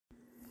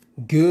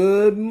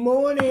Good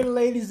morning,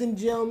 ladies and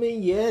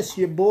gentlemen. Yes,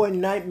 your boy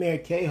Nightmare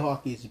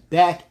K-Hawk is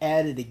back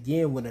at it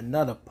again with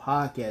another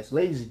podcast.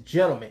 Ladies and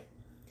gentlemen,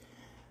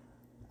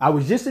 I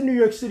was just in New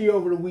York City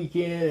over the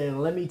weekend,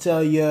 and let me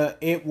tell you,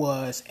 it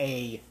was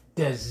a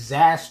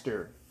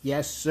disaster.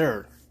 Yes,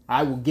 sir.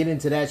 I will get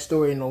into that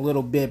story in a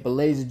little bit, but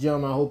ladies and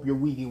gentlemen, I hope your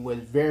weekend was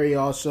very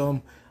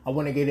awesome. I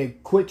want to give a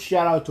quick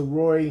shout out to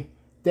Rory.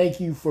 Thank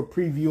you for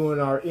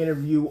previewing our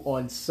interview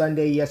on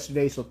Sunday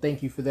yesterday, so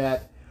thank you for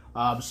that.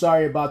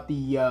 Sorry about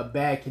the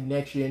bad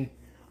connection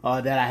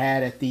that I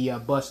had at the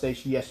bus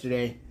station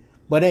yesterday.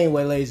 But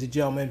anyway, ladies and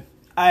gentlemen,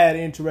 I had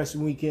an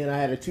interesting weekend. I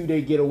had a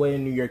 2-day getaway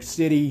in New York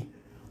City.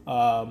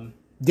 Didn't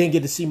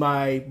get to see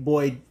my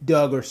boy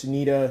Doug or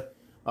Sunita,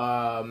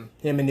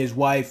 him and his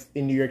wife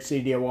in New York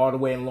City. They were all the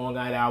way in Long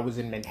Island. I was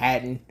in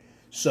Manhattan.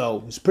 So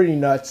it was pretty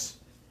nuts.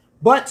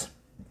 But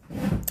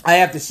I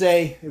have to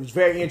say, it was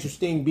very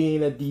interesting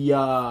being at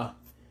the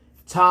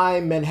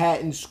Time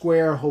Manhattan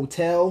Square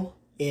Hotel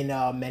in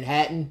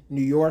Manhattan,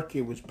 New York.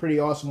 It was pretty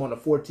awesome on the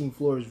 14th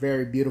floor. It was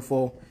very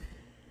beautiful.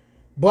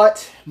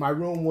 But my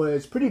room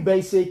was pretty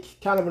basic,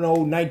 kind of an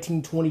old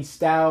 1920s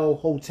style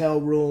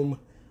hotel room.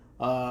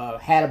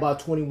 Had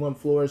about 21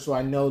 floors, so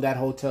I know that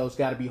hotel's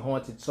got to be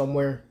haunted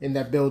somewhere in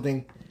that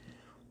building.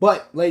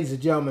 But, ladies and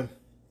gentlemen,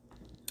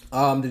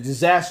 the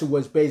disaster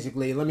was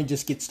basically, let me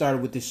just get started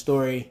with this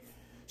story.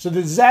 So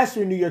the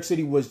disaster in New York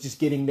City was just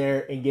getting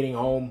there and getting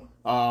home.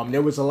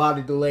 There was a lot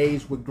of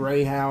delays with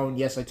Greyhound.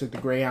 Yes, I took the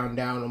Greyhound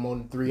down. I'm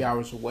only 3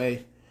 hours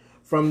away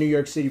from New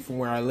York City from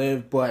where I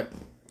live. But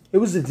it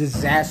was a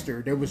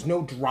disaster. There was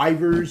no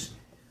drivers.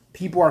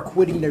 People are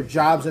quitting their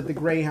jobs at the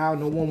Greyhound.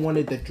 No one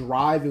wanted to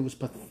drive. It was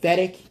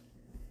pathetic.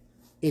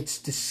 It's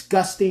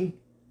disgusting.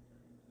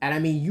 And I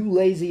mean, you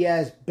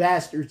lazy-ass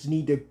bastards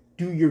need to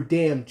do your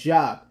damn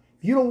job.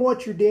 If you don't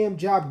want your damn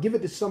job, give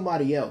it to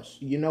somebody else.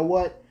 You know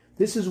what?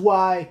 This is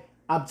why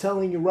I'm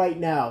telling you right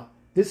now.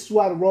 This is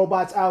why the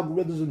robots,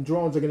 algorithms, and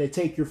drones are going to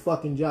take your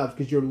fucking jobs.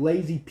 Because you're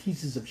lazy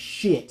pieces of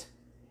shit.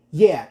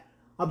 Yeah,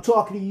 I'm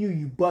talking to you,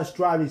 you bus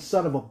driving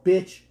son of a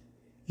bitch.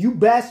 You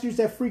bastards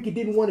that freaking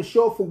didn't want to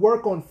show up for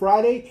work on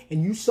Friday.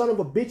 And you son of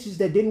a bitches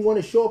that didn't want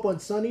to show up on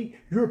Sunday.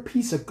 You're a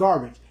piece of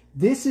garbage.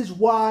 This is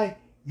why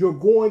you're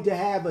going to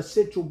have a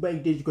central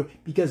bank digital.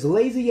 Because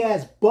lazy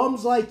ass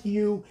bums like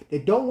you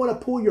that don't want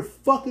to pull your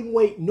fucking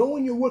weight,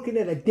 knowing you're working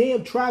at a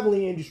damn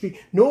traveling industry,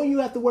 knowing you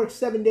have to work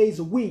 7 days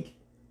a week,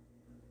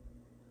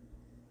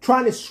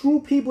 trying to screw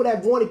people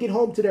that want to get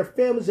home to their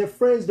families, their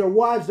friends, their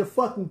wives, their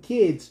fucking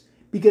kids,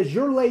 because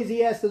your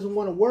lazy ass doesn't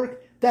want to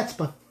work, that's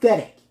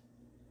pathetic.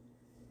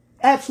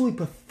 Absolutely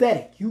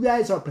pathetic. You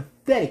guys are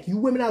pathetic. You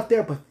women out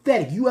there are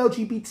pathetic. You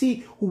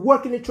LGBT who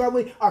work in the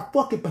traveling are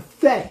fucking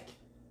pathetic.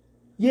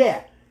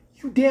 Yeah,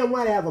 you damn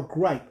right I have a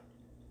gripe.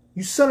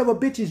 You son of a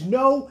bitches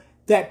know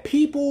that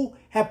people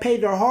have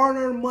paid their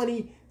hard-earned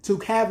money to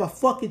have a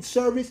fucking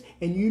service,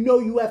 and you know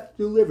you have to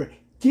deliver.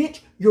 Get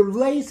your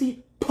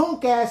lazy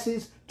punk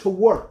asses to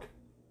work.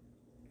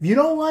 If you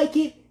don't like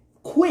it,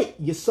 quit,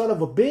 you son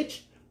of a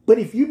bitch. But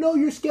if you know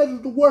you're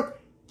scheduled to work,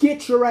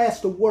 get your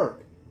ass to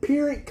work.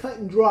 Period, cut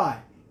and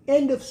dry.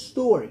 End of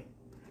story.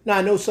 Now,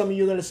 I know some of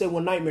you are going to say,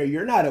 well, Nightmare,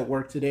 you're not at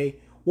work today.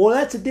 Well,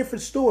 that's a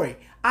different story.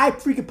 I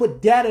freaking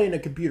put data in a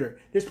computer.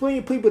 There's plenty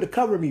of people to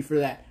cover me for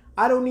that.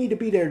 I don't need to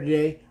be there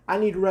today. I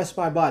need to rest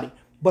my body.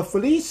 But for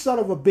these son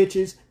of a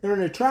bitches that are in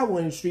the travel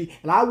industry,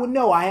 and I would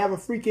know I have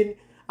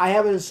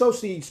an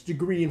associate's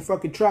degree in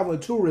fucking travel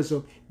and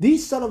tourism.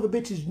 These son of a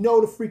bitches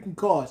know the freaking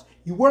cause.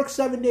 You work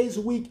 7 days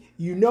a week.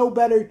 You know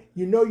better.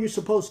 You know you're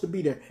supposed to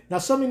be there. Now,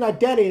 something like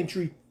data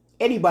entry,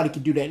 anybody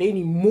can do that.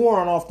 Any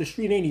moron off the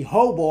street, any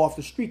hobo off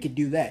the street can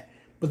do that.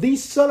 But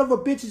these son of a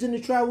bitches in the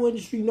travel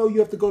industry know you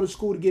have to go to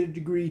school to get a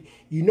degree.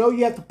 You know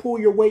you have to pull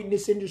your weight in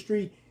this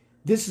industry.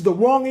 This is the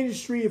wrong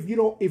industry if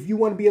you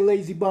want to be a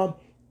lazy bum.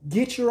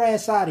 Get your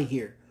ass out of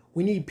here.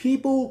 We need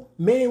people,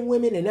 men and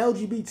women, and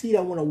LGBT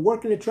that want to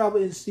work in the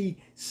travel industry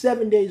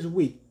 7 days a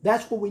week.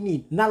 That's what we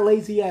need. Not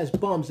lazy ass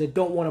bums that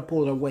don't want to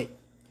pull their weight.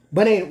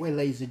 But anyway,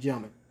 ladies and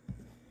gentlemen.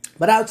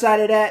 But outside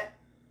of that,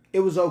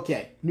 it was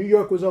okay. New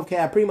York was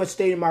okay. I pretty much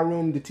stayed in my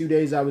room the 2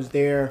 days I was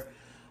there.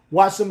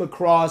 Watched some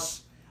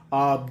lacrosse.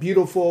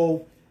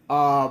 Beautiful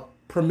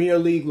Premier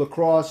League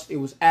lacrosse. It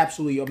was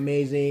absolutely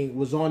amazing. It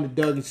was on the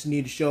Doug and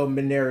Sunita show in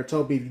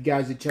Moneratopia. If you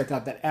guys did check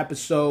out that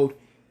episode,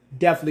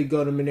 definitely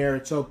go to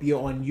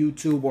Moneratopia on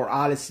YouTube or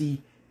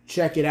Odyssey.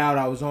 Check it out.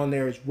 I was on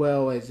there as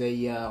well as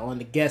on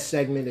the guest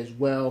segment as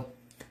well.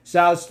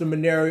 Shouts to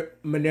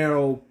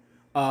Monero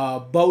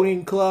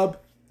Boating Club.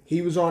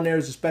 He was on there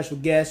as a special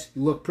guest.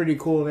 He looked pretty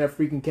cool in that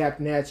freaking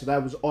captain hat, so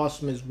that was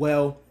awesome as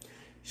well.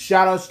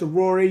 Shout outs to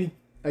Rory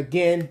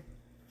again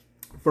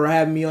for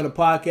having me on the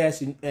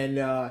podcast,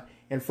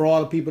 and for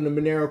all the people in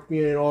the Monero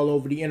community and all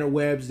over the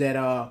interwebs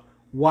that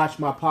watch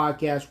my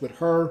podcast with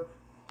her.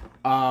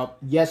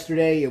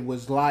 Yesterday, it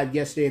was live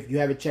yesterday. If you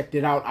haven't checked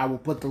it out, I will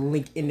put the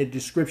link in the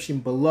description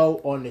below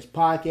on this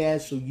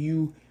podcast, so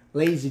you,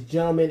 ladies and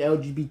gentlemen,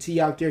 LGBT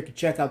out there, can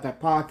check out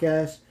that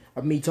podcast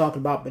of me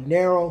talking about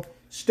Monero.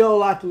 Still a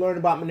lot to learn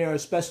about Monero,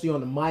 especially on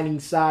the mining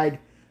side.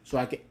 So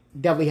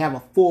definitely have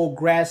a full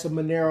grasp of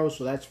Monero,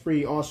 so that's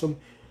pretty awesome.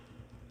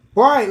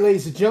 All right,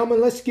 ladies and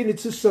gentlemen, let's get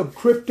into some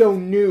crypto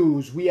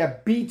news. We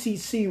have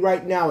BTC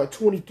right now at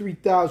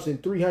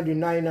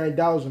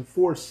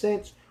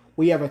 $23,399.04.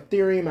 We have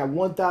Ethereum at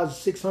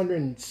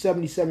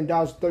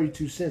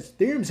 $1,677.32.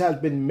 Ethereum has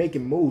been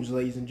making moves,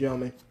 ladies and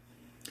gentlemen.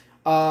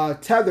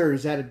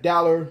 Tether's at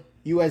 $1.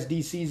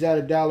 USDC's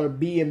at $1.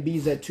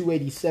 BNB's at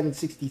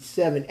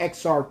 $287.67.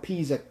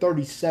 XRP's at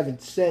 37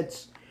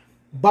 cents.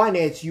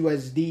 Binance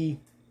USD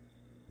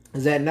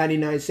is at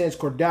 99 cents.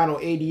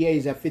 Cardano ADA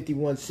is at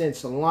 51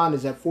 cents. Solana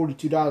is at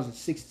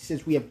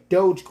 $42.60. We have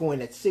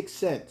Dogecoin at 6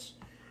 cents.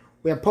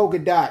 We have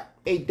Polkadot,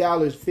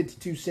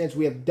 $8.52.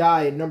 We have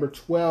DAI at number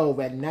 12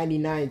 at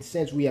 99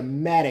 cents. We have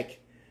Matic,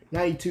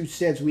 92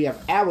 cents. We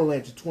have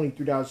Avalanche at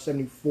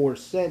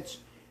 $23.74.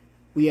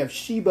 We have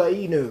Shiba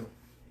Inu,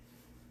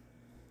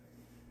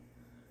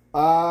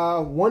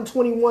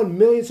 121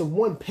 millions of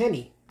 1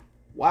 penny.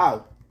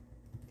 Wow.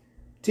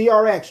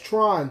 TRX,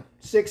 Tron,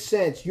 6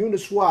 cents.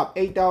 Uniswap,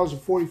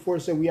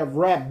 $8.44. We have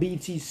Wrap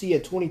BTC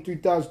at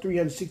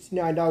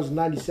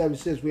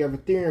 $23,369.97. We have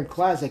Ethereum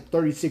Classic,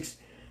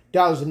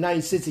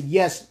 $36.90. And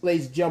yes,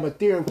 ladies and gentlemen,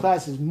 Ethereum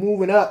Classic is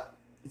moving up.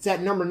 It's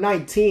at number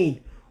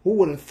 19. Who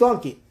would have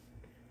thunk it?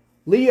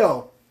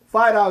 Leo,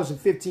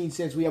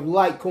 $5.15. We have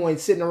Litecoin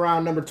sitting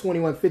around number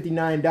 21,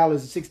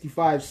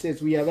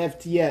 $59.65. We have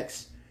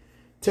FTX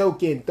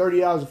token,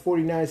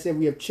 $30.49.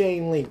 We have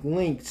Chainlink,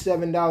 Link,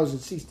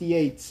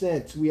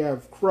 $7.68. We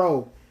have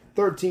Crow,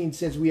 13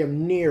 cents. We have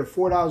Near,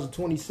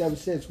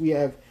 $4.27. We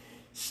have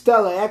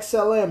Stella,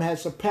 XLM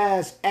has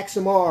surpassed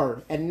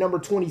XMR at number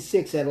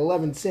 26 at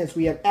 11 cents.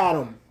 We have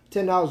Atom,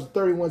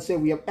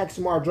 $10.31. We have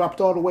XMR dropped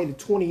all the way to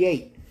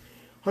 28,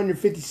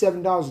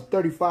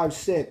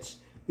 $157.35.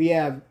 We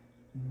have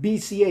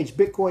BCH,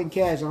 Bitcoin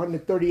Cash,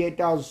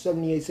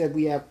 $138.78.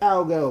 We have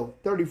Algo,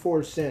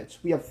 34 cents.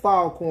 We have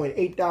Filecoin,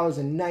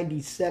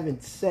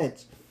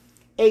 $8.97.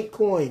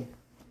 8coin,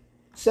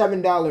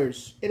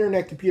 $7.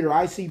 Internet Computer,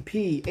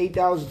 ICP,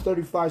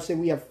 $8.35.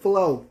 We have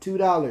Flow,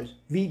 $2.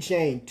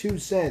 VeChain, 2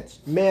 cents.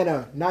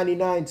 Mana,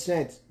 99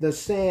 cents. The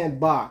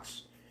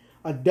Sandbox,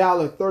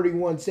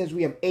 $1.31.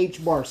 We have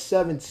HBAR,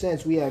 7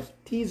 cents. We have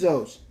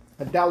Tezos,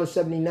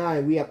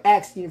 $1.79. We have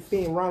Axie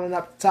Infinity rounding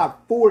up the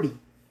top 40.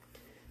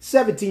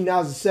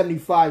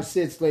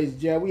 $17.75, ladies and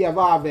gentlemen. We have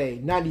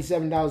Aave,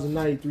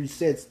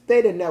 $97.93.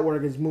 Theta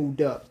Network has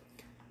moved up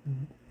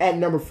at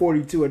number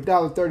 42,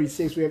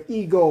 $1.36. We have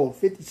eGold,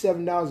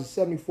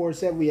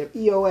 $57.74. We have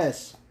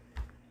EOS,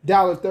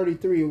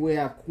 $1.33. We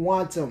have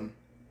Quantum,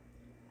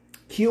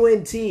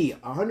 QNT,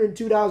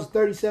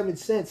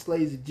 $102.37,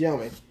 ladies and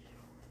gentlemen.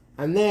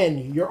 And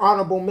then your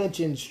honorable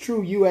mentions,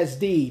 True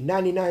USD,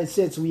 99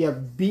 cents. We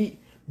have Bitcoin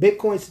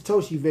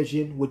Satoshi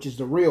Vision, which is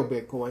the real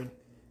Bitcoin,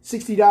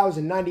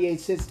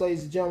 $60.98,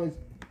 ladies and gentlemen,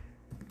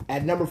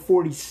 at number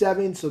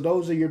 47. So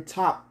those are your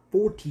top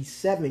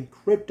 47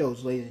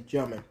 cryptos, ladies and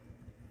gentlemen.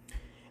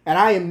 And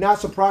I am not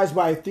surprised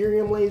by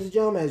Ethereum, ladies and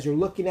gentlemen, as you're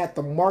looking at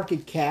the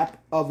market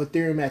cap of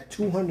Ethereum at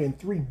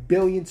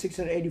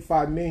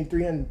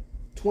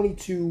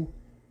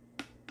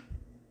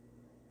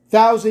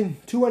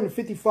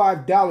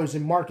 $203,685,322,255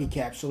 in market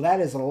cap. So that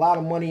is a lot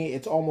of money.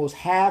 It's almost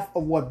half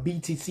of what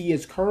BTC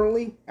is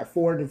currently at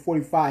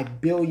 $445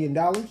 billion.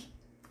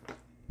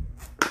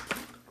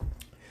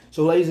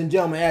 So, ladies and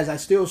gentlemen, as I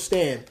still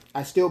stand,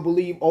 I still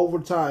believe over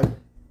time,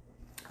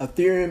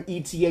 Ethereum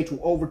ETH will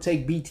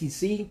overtake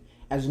BTC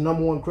as the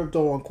number 1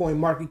 crypto on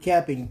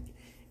CoinMarketCap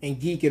and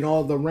Geek and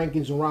all the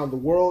rankings around the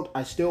world.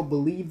 I still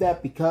believe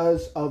that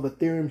because of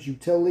Ethereum's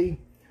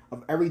utility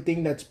of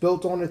everything that's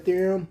built on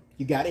Ethereum.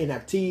 You got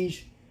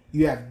NFTs,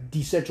 you have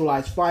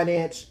decentralized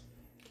finance,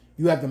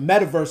 you have the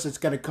metaverse that's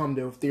going to come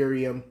to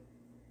Ethereum,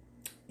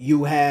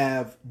 you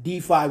have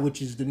DeFi, which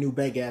is the new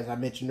bank, as I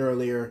mentioned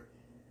earlier.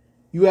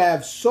 You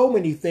have so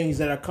many things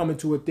that are coming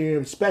to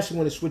Ethereum, especially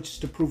when it switches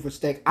to proof of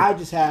stake. I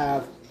just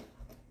have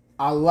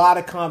a lot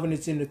of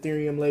confidence in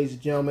Ethereum, ladies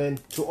and gentlemen,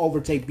 to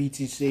overtake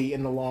BTC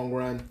in the long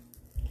run.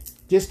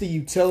 Just the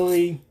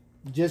utility,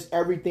 just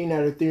everything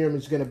that Ethereum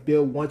is going to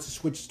build once it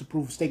switches to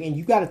proof of stake. And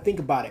you got to think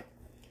about it.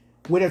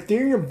 With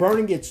Ethereum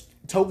burning its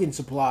token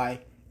supply,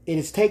 it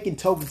is taking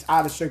tokens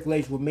out of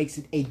circulation, what makes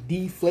it a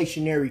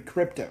deflationary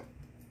crypto.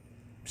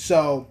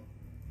 So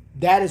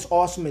that is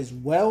awesome as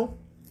well.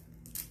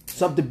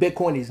 Something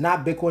Bitcoin is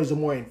not. Bitcoin is a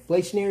more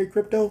inflationary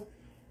crypto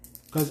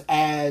because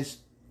as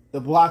the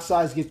block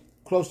size gets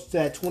closer to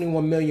that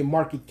 21 million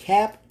market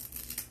cap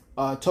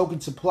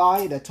token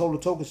supply, that total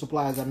token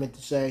supply, as I meant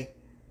to say,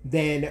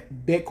 then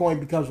Bitcoin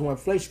becomes more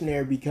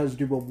inflationary because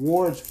the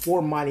rewards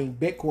for mining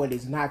Bitcoin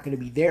is not going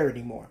to be there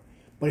anymore.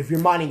 But if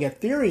you're mining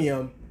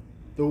Ethereum,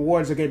 the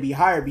rewards are going to be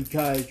higher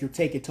because you're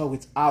taking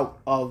tokens out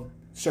of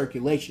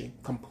circulation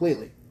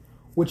completely,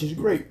 which is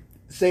great.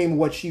 Same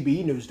what Shiba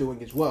Inu is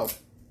doing as well,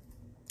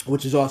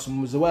 which is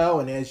awesome as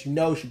well. And as you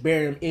know,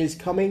 Shibarium is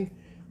coming,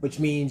 which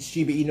means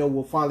Shiba Inu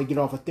will finally get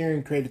off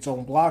Ethereum, create its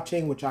own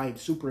blockchain, which I am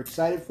super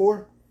excited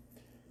for.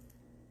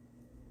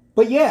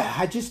 But yeah,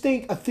 I just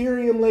think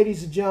Ethereum,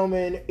 ladies and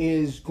gentlemen,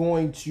 is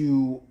going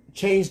to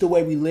change the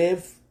way we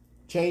live.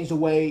 change the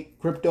way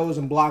cryptos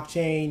and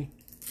blockchain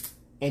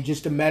and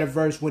just the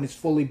metaverse when it's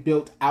fully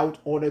built out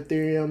on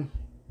Ethereum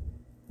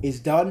is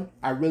done.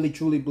 I really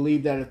truly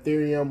believe that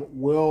Ethereum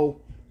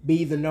will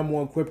be the number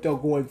one crypto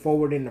going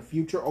forward in the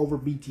future over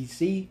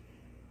BTC.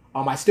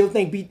 I still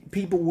think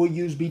people will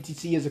use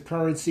BTC as a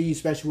currency,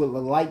 especially with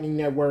the Lightning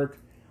Network.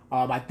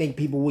 I think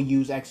people will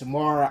use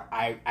XMR.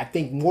 I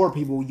think more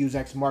people will use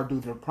XMR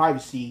due to the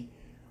privacy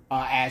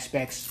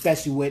aspects,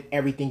 especially with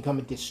everything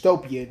coming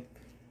dystopian.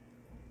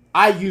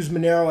 I use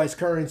Monero as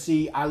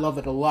currency. I love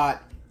it a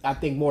lot. I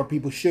think more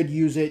people should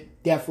use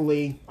it,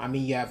 definitely. I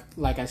mean, you have,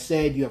 like I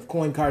said, you have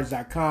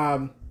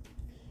coincards.com.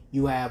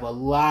 You have a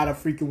lot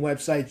of freaking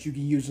websites you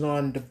can use it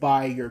on to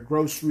buy your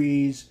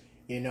groceries,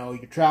 your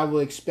travel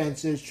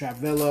expenses,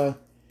 Travella.com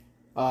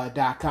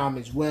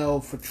as well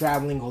for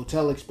traveling,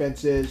 hotel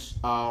expenses.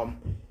 Now,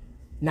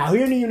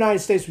 here in the United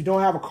States, we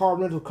don't have a car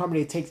rental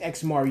company that takes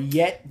XMR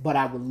yet, but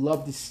I would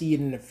love to see it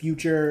in the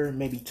future.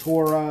 Maybe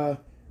Tora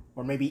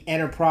or maybe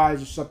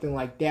Enterprise or something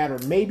like that. Or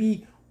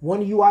maybe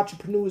one of you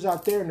entrepreneurs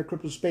out there in the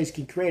crypto space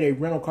can create a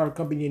rental car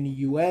company in the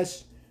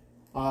U.S.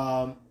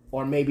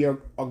 Or maybe a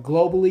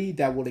globally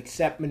that will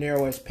accept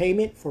Monero as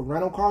payment for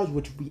rental cars,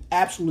 which would be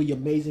absolutely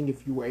amazing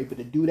if you were able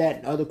to do that.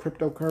 And other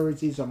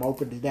cryptocurrencies, I'm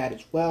open to that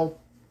as well.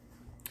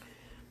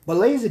 But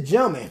ladies and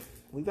gentlemen,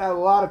 we've had a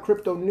lot of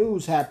crypto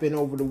news happen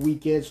over the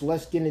weekend, so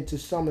let's get into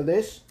some of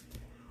this.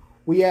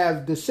 We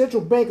have the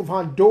Central Bank of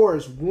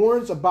Honduras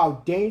warns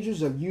about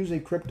dangers of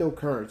using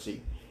cryptocurrency.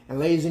 And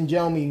ladies and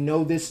gentlemen, you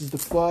know this is the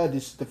FUD.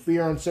 This is the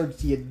fear,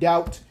 uncertainty, and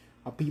doubt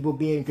of people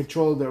being in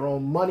control of their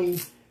own money.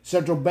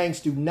 Central banks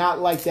do not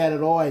like that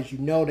at all. As you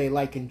know, they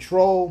like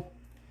control.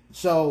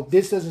 So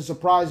this doesn't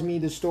surprise me.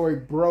 This story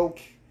broke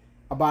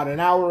about an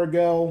hour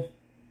ago.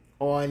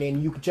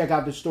 And you can check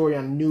out the story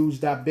on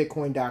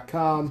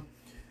news.bitcoin.com.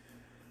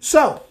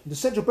 So, the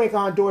Central Bank of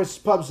Honduras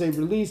published a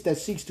release that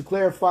seeks to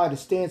clarify the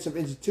stance of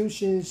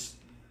institutions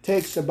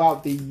takes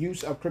about the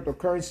use of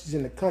cryptocurrencies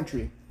in the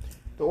country.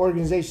 The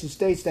organization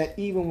states that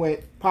even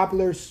with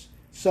popular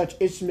such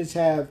instruments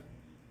have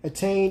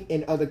attained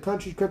in other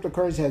countries,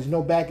 cryptocurrency has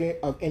no backing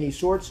of any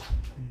sorts.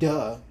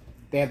 Duh.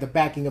 They have the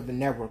backing of the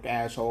network,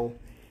 asshole.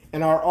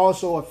 And are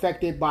also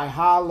affected by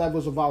high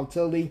levels of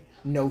volatility.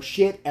 No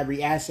shit,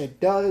 every asset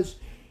does.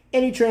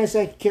 Any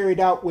transaction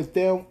carried out with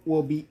them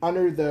will be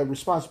under the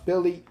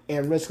responsibility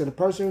and risk of the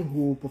person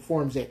who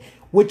performs it.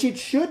 Which it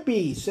should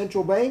be,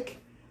 Central Bank.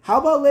 How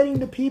about letting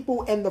the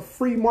people and the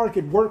free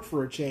market work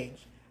for a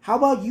change? How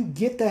about you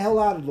get the hell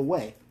out of the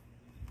way?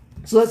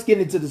 So let's get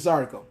into this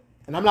article.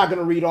 And I'm not going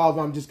to read all of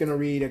them. I'm just going to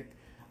read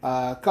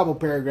a couple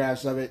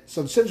paragraphs of it.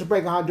 So the Central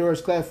Bank of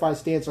Honduras clarifies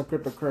stance on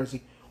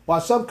cryptocurrency.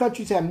 While some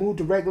countries have moved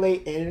to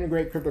regulate and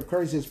integrate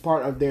cryptocurrency as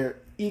part of their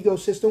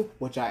ecosystem,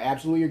 which I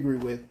absolutely agree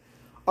with,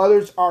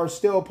 others are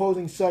still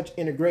opposing such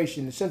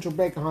integration. The Central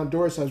Bank of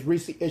Honduras has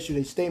recently issued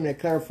a statement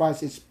that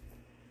clarifies its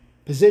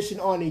position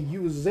on the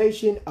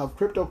utilization of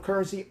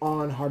cryptocurrency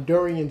on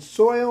Honduran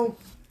soil.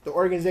 The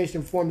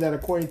organization informed that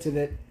according to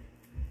the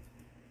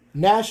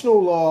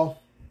national law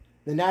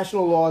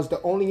is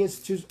the only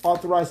institution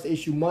authorized to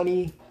issue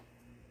money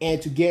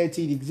and to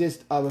guarantee the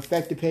existence of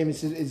effective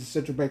payments is the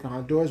Central Bank of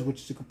Honduras,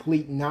 which is a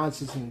complete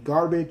nonsense and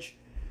garbage.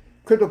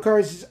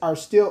 Cryptocurrencies are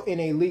still in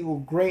a legal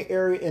gray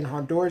area in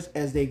Honduras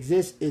as they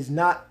exist is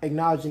not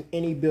acknowledged in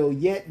any bill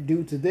yet.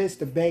 Due to this,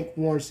 the bank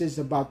warns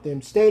citizens about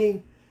them,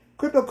 stating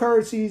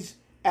cryptocurrencies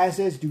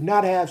assets do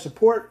not have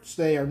support,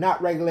 so they are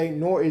not regulated,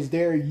 nor is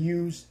their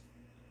use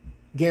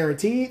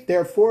guaranteed.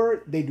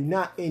 Therefore, they do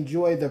not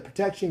enjoy the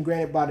protection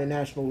granted by the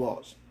national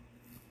laws.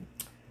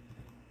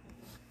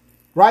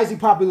 Rising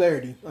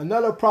popularity.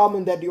 Another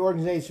problem that the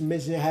organization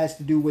mentioned has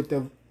to do with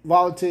the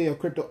volatility of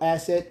crypto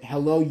asset.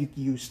 Hello, you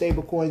can use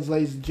stable coins,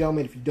 ladies and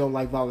gentlemen, if you don't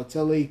like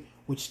volatility,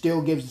 which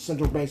still gives the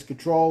central banks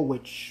control,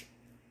 which,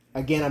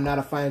 again, I'm not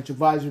a financial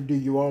advisor. Do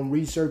your own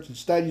research and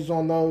studies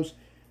on those.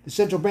 The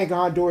Central Bank of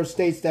Honduras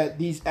states that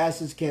these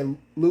assets can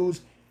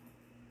lose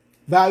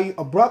value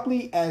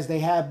abruptly, as they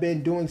have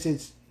been doing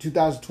since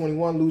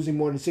 2021, losing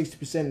more than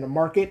 60% of the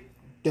market.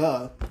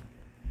 Duh.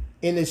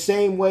 In the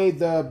same way,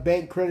 the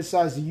bank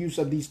criticized the use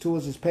of these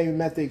tools as payment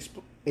method,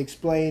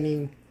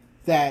 explaining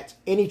that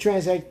any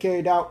transaction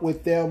carried out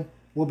with them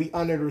will be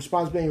under the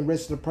responsibility and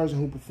risk of the person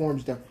who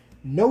performs them.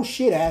 No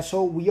shit,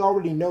 asshole. We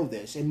already know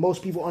this, and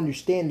most people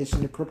understand this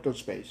in the crypto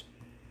space.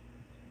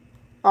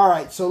 All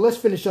right, so let's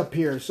finish up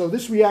here. So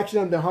this reaction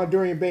of the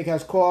Honduran bank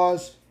has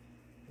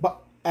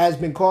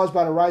been caused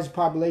by the rising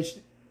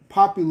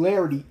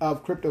popularity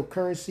of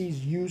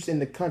cryptocurrencies used in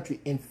the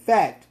country. In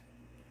fact,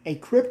 a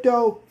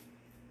crypto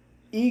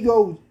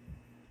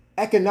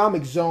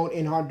economic zone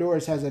in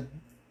Honduras has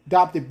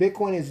adopted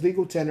Bitcoin as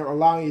legal tender,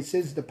 allowing its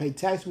citizens to pay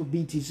tax with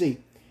BTC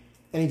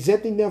and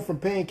exempting them from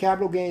paying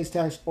capital gains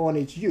tax on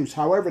its use.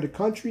 However, the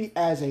country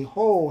as a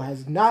whole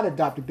has not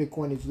adopted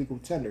Bitcoin as legal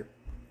tender.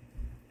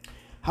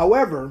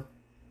 However,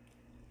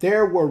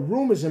 there were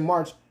rumors in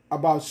March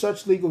about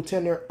such legal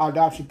tender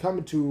adoption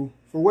coming to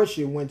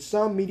fruition when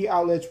some media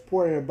outlets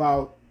reported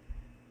about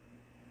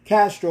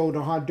Castro, the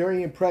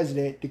Honduran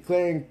president,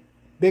 declaring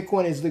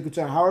Bitcoin is legal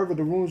tender. However,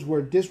 the rules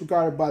were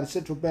disregarded by the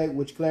central bank,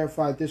 which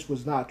clarified this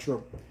was not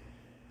true.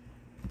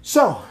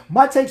 So,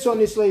 my takes on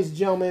this, ladies and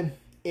gentlemen,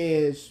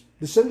 is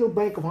the Central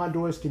Bank of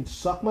Honduras can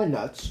suck my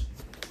nuts,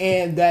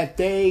 and that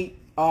they,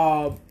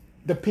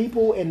 the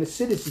people and the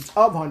citizens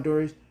of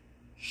Honduras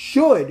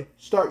should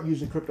start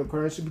using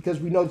cryptocurrency, because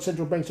we know the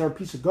central banks are a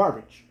piece of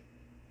garbage.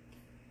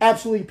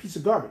 Absolutely a piece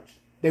of garbage.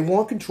 They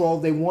want control.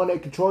 They want to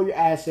control your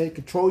asset,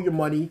 control your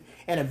money,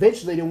 and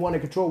eventually they want to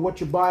control what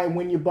you're buying,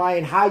 when you're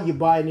buying, how you're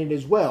buying it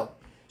as well.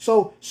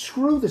 So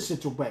screw the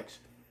central banks.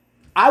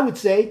 I would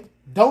say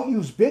don't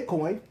use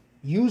Bitcoin.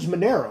 Use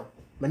Monero.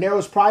 Monero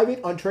is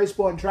private,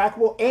 untraceable,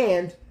 untrackable,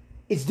 and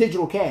it's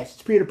digital cash.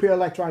 It's peer-to-peer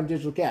electronic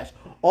digital cash.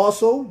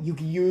 Also, you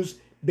can use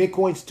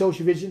Bitcoin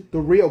Satoshi Vision, the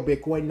real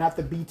Bitcoin, not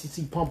the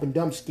BTC pump and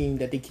dump scheme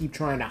that they keep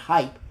trying to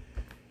hype.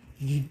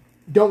 You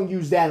don't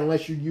use that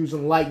unless you're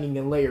using Lightning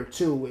and Layer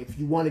 2. If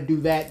you want to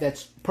do that,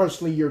 that's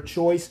personally your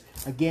choice.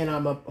 Again,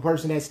 I'm a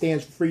person that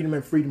stands for freedom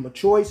and freedom of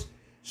choice.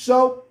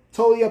 So,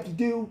 totally up to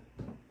you.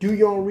 Do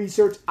your own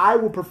research. I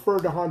would prefer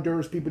the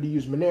Honduras people to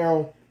use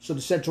Monero so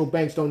the central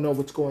banks don't know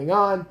what's going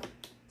on.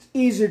 It's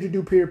easier to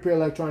do peer-to-peer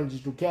electronic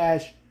digital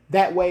cash.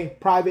 That way,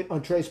 private,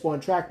 untraceable,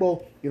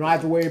 untrackable. You don't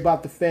have to worry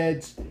about the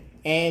feds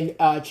and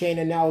chain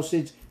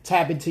analysis.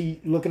 Tap into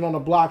looking on a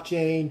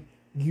blockchain,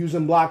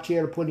 using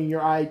blockchain to put in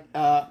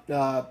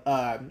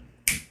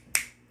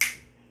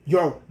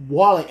your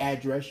wallet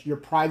address, your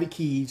private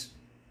keys.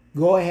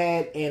 Go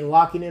ahead and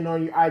lock it in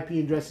on your IP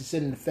address and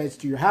send the feds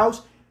to your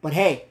house. But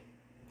hey,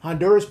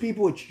 Honduras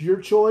people, it's your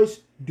choice.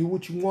 Do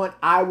what you want.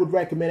 I would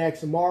recommend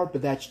XMR,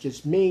 but that's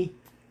just me.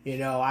 You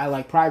know, I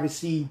like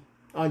privacy,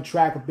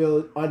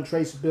 untrackability,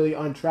 untraceability,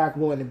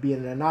 untrackable, and it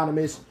being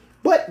anonymous.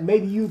 But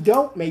maybe you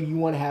don't. Maybe you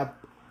want to have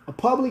a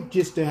public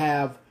just to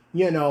have,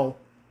 you know,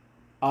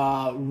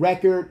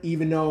 record,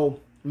 even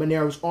though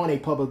Monero's on a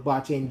public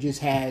blockchain,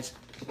 just has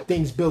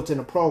things built in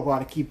a protocol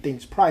to keep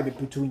things private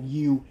between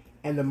you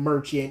and the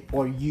merchant,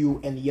 or you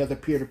and the other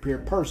peer-to-peer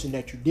person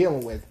that you're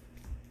dealing with.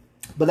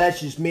 But that's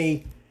just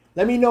me.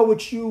 Let me know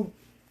what you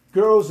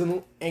girls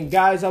and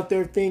guys out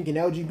there think, and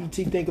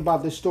LGBT think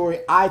about this story.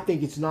 I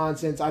think it's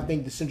nonsense. I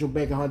think the Central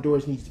Bank of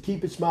Honduras needs to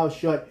keep its mouth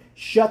shut.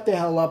 Shut the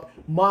hell up.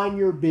 Mind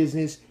your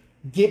business.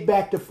 Get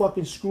back to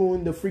fucking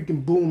screwing the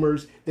freaking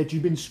boomers that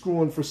you've been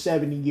screwing for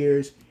 70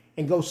 years,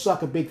 and go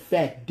suck a big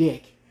fat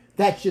dick.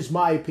 That's just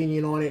my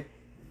opinion on it.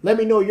 Let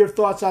me know your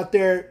thoughts out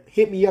there.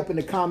 Hit me up in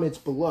the comments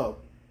below.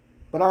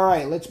 But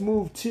alright, let's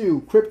move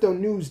to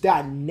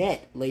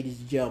cryptonews.net, ladies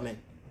and gentlemen.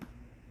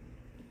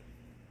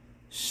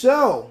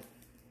 So,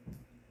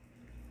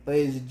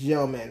 ladies and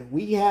gentlemen,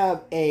 we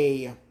have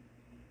a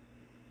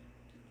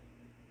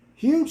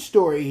huge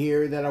story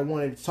here that I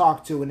wanted to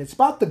talk to, and it's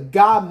about the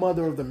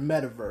godmother of the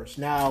metaverse.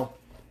 Now,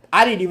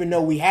 I didn't even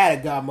know we had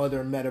a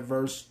godmother of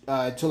metaverse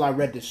until I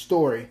read this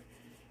story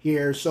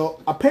here.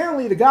 So,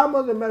 apparently, the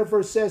godmother of the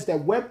metaverse says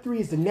that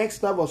Web3 is the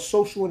next level of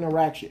social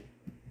interaction.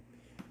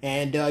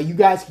 And you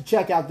guys can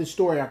check out this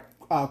story at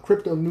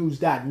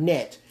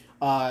cryptonews.net.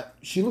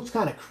 She looks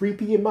kind of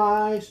creepy in my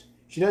eyes.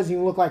 She doesn't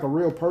even look like a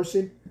real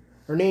person.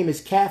 Her name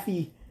is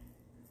Kathy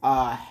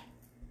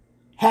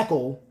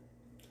Heckel.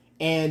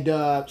 And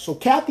so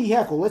Kathy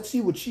Heckel, let's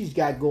see what she's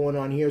got going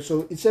on here.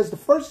 So it says the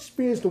first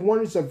experience the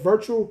wonders of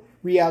virtual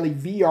reality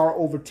VR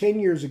over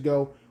 10 years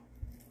ago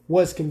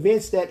was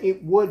convinced that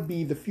it would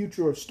be the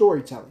future of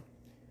storytelling.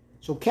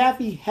 So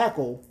Kathy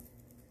Heckel,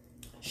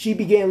 she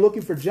began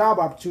looking for job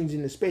opportunities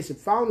in the space and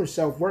found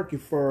herself working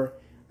for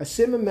a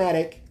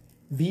cinematic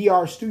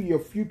VR studio,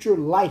 Future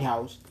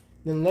Lighthouse.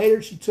 Then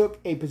later she took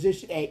a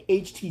position at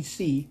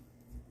HTC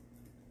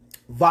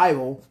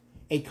Vive,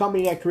 a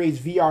company that creates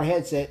VR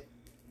headset,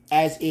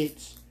 as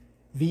its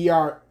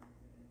VR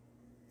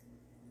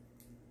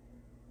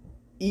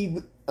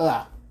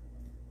I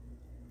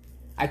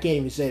can't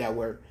even say that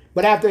word.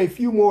 But after a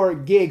few more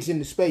gigs in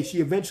the space, she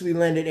eventually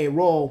landed a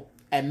role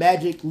at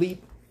Magic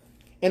Leap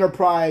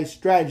Enterprise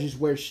Strategies,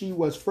 where she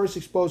was first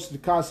exposed to the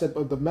concept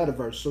of the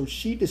metaverse. So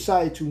she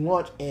decided to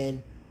launch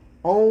an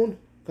own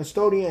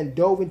custodian and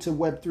dove into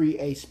Web3,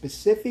 a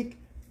specific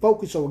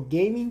focus on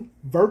gaming,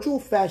 virtual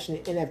fashion,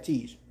 and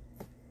NFTs.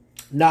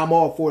 Now I'm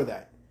all for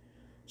that.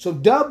 So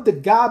dubbed the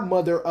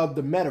godmother of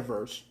the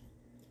metaverse,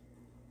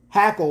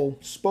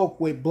 Heckel spoke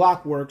with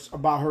Blockworks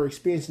about her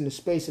experience in the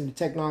space and the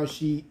technology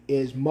she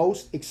is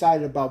most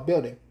excited about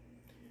building.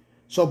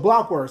 So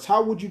Blockworks,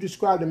 how would you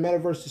describe the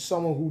metaverse to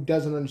someone who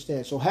doesn't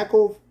understand? So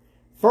Heckel,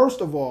 first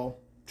of all,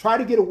 try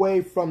to get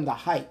away from the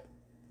hype.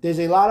 There's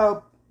a lot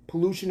of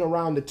pollution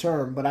around the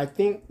term, but I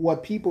think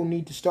what people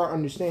need to start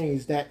understanding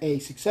is that a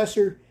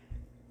successor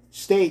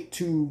state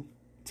to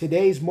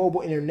today's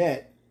mobile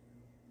internet,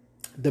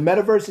 the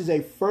metaverse is a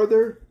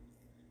further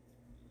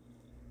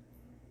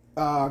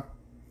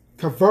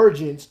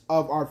convergence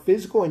of our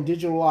physical and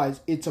digital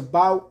lives. It's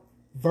about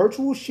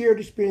virtual shared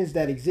experience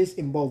that exists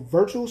in both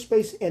virtual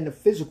space and the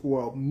physical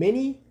world.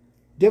 Many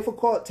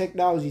difficult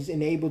technologies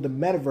enable the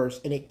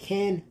metaverse, and it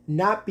can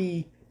not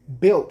be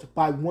built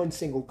by one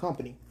single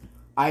company.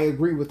 I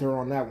agree with her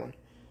on that one.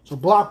 So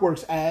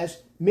Blockworks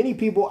asks, many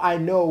people I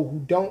know who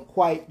don't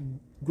quite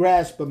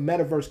grasp the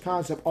metaverse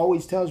concept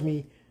always tells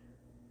me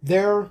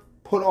they're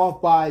put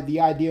off by the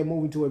idea of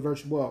moving to a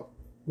virtual world.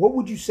 What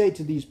would you say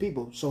to these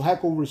people? So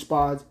Heckle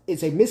responds,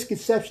 it's a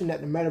misconception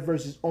that the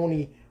metaverse is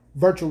only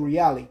virtual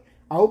reality.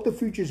 I hope the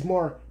future is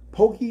more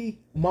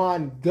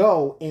Pokemon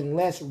Go and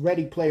less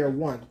Ready Player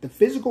One. The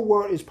physical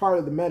world is part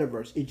of the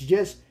metaverse. It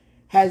just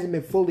hasn't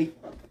been fully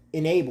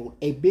enabled.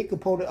 A big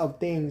component of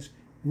things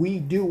we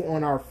do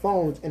on our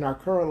phones in our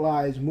current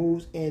lives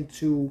moves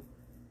into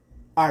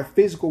our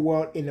physical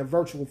world in a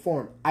virtual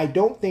form. I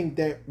don't think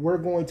that we're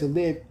going to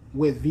live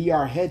with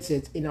VR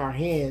headsets in our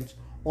hands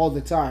all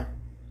the time.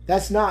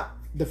 That's not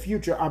the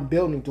future I'm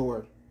building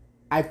toward.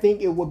 I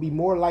think it would be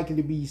more likely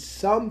to be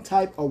some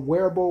type of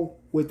wearable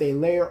with a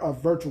layer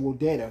of virtual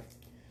data.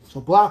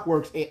 So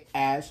Blockworks, it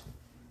asks,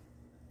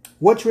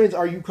 what trends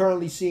are you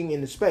currently seeing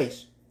in the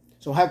space?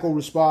 So Heckle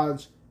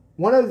responds,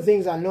 one of the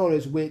things I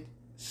noticed with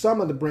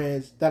some of the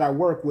brands that I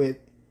work with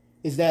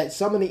is that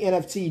some of the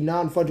NFT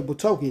non-fungible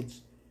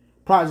tokens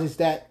projects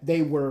that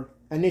they were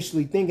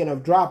initially thinking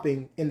of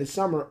dropping in the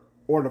summer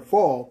or the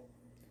fall,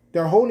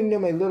 they're holding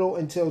them a little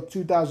until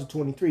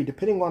 2023,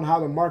 depending on how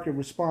the market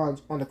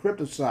responds on the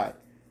crypto side.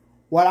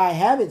 What I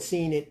haven't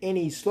seen in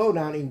any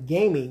slowdown in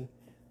gaming,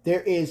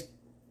 there is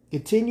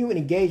continued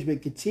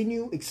engagement,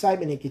 continued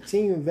excitement, and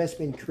continued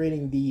investment in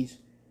creating these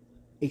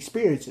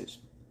experiences.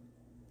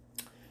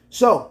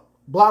 So,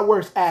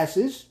 Blockworks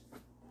asks,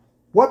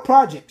 what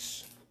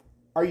projects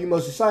are you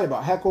most excited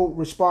about? Heckle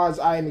responds,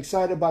 I am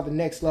excited about the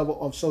next level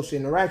of social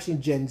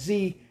interaction, Gen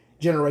Z,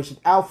 Generation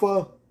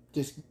Alpha.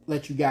 Just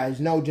let you guys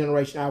know,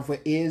 Generation Alpha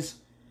is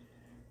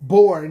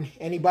born.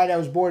 Anybody that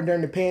was born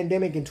during the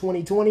pandemic in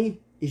 2020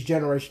 is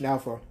Generation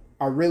Alpha.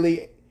 Are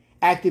really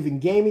active in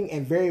gaming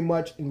and very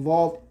much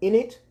involved in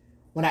it.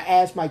 When I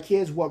ask my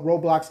kids what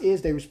Roblox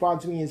is, they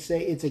respond to me and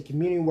say it's a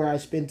community where I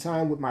spend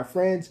time with my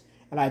friends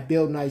and I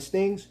build nice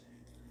things.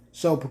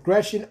 So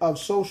progression of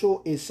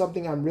social is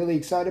something I'm really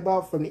excited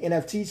about. From the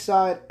NFT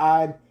side,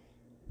 I'm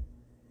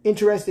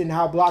interested in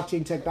how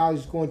blockchain technology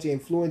is going to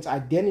influence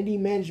identity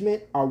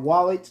management. Our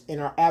wallets and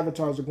our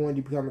avatars are going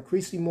to become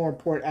increasingly more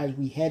important as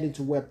we head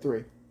into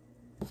Web3.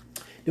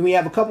 Then we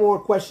have a couple more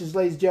questions,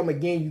 ladies and gentlemen.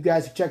 Again, you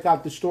guys can check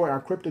out the story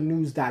on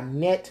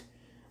cryptonews.net.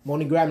 I'm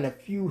only grabbing a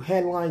few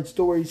headline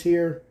stories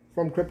here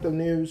from Crypto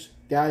News.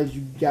 Guys,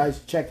 you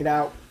guys check it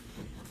out.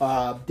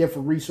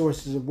 Different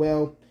resources as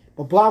well.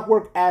 But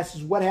Blockwork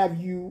asks, what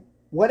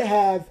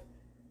have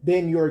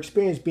been your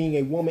experience being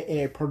a woman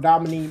in a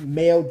predominantly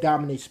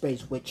male-dominated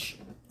space? Which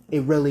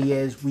it really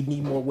is. We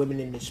need more women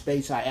in this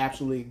space. I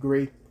absolutely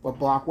agree with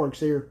Blockworks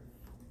here.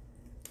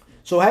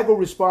 So Heckle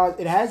responds,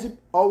 it hasn't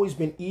always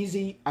been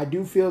easy. I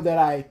do feel that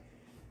I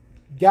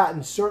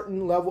gotten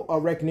certain level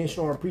of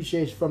recognition or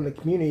appreciation from the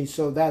community,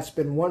 so that's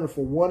been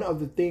wonderful. One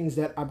of the things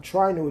that I'm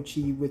trying to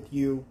achieve with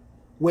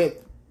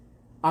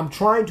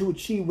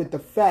the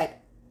fact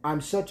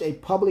I'm such a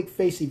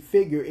public-facing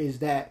figure is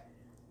that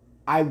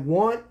I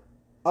want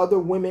other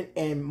women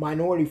and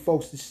minority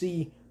folks to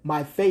see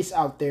my face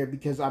out there,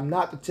 because I'm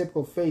not the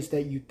typical face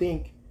that you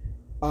think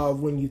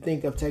of when you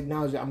think of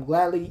technology.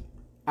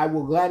 I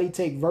will gladly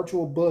take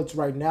virtual bullets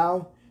right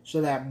now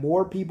so that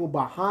more people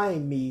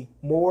behind me,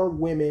 more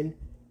women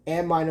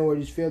and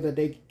minorities, feel that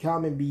they can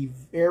come and be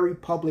very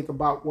public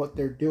about what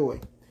they're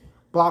doing.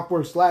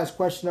 Blockworks' last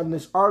question of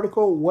this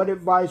article, what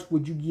advice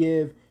would you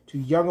give to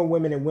younger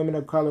women and women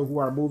of color who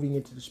are moving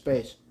into the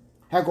space?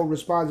 Heckle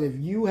responds, if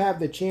you have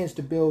the chance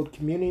to build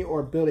community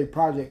or build a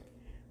project,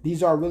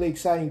 these are really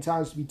exciting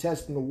times to be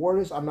testing the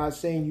waters. I'm not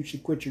saying you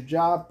should quit your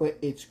job, but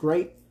it's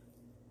great.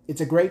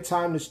 It's a great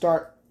time to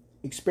start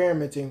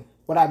experimenting.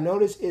 What I've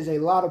noticed is a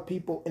lot of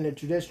people in the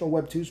traditional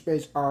Web2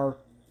 space are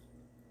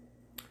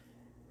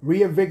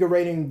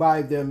reinvigorating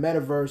by the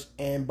metaverse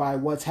and by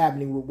what's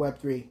happening with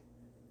Web3.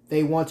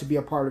 They want to be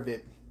a part of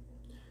it.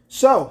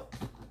 So,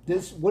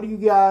 what do you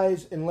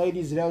guys and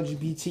ladies and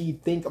LGBT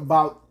think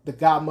about the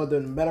godmother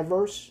in the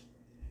metaverse?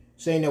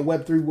 Saying that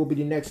Web3 will be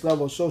the next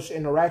level of social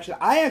interaction.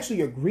 I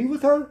actually agree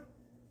with her.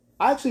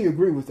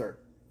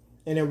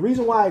 And the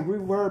reason why I agree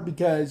with her,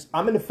 because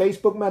I'm in the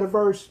Facebook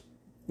metaverse,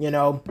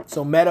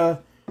 so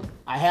Meta,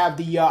 I have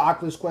the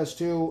Oculus Quest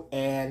 2,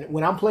 and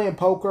when I'm playing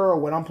poker or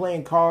when I'm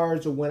playing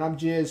cards or when I'm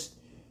just,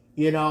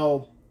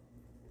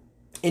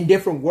 in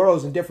different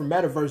worlds and different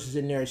metaverses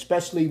in there,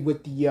 especially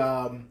with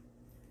the,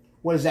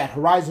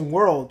 Horizon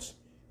Worlds.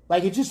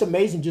 Like, it's just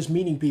amazing just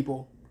meeting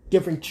people.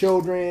 Different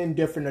children,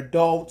 different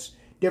adults,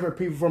 different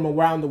people from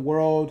around the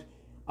world.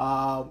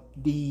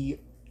 The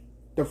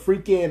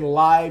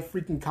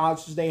freaking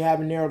concerts they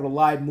have in there, the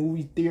live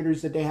movie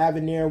theaters that they have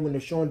in there when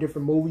they're showing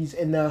different movies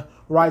in the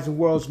Horizon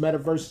Worlds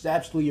metaverse is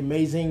absolutely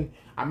amazing.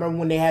 I remember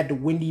when they had the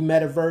Wendy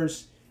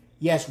metaverse.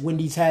 Yes,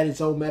 Wendy's had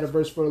its own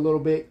metaverse for a little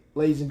bit.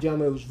 Ladies and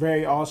gentlemen, it was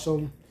very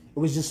awesome. It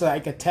was just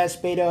like a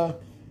test beta.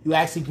 You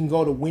actually can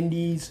go to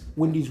Wendy's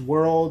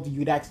World. You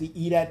could actually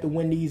eat at the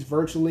Wendy's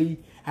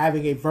virtually.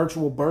 Having a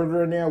virtual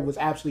burger in there was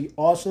absolutely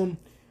awesome.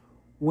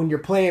 When you're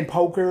playing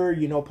poker,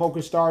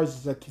 Poker Stars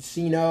is a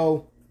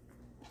casino.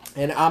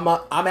 And I'm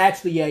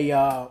actually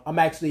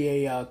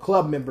a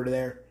club member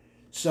there,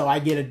 so I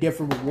get a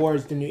different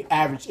rewards than the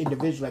average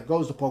individual that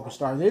goes to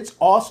PokerStars. And it's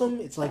awesome.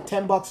 It's like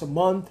 $10 a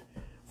month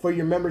for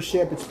your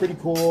membership. It's pretty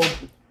cool.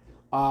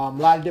 A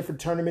lot of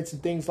different tournaments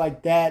and things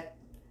like that.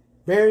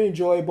 Very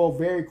enjoyable,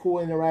 very cool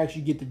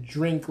interaction. You get to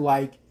drink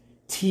like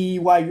tea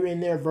while you're in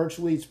there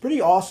virtually. It's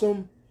pretty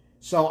awesome.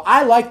 So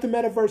I like the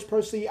metaverse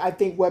personally. I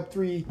think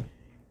Web3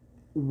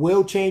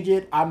 will change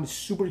it. I'm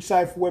super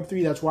excited for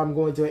Web3. That's why I'm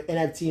going to an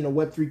NFT and a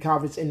Web3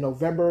 conference in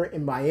November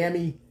in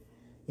Miami.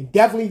 And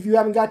definitely, if you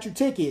haven't got your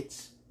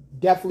tickets,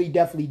 definitely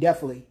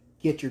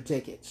get your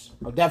tickets.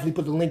 I'll definitely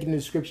put the link in the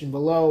description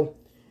below.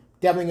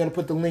 Definitely going to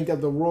put the link of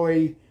the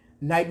Roy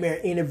Nightmare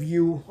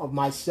interview of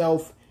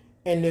myself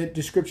in the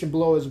description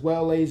below as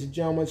well, ladies and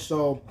gentlemen.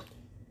 So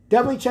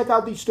definitely check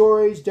out these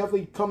stories.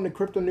 Definitely come to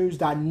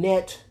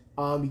cryptonews.net.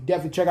 You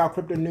definitely check out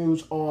Crypto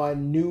News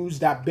on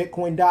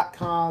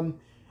news.bitcoin.com.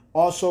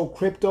 Also,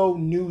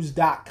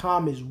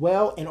 cryptonews.com as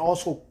well, and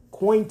also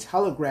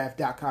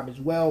cointelegraph.com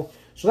as well.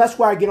 So that's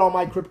where I get all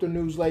my crypto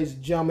news, ladies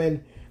and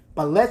gentlemen.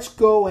 But let's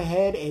go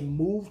ahead and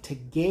move to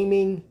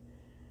gaming.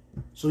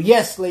 So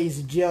yes, ladies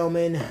and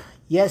gentlemen,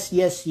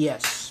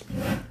 yes.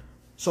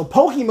 So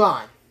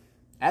Pokemon,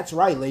 that's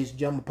right, ladies and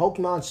gentlemen,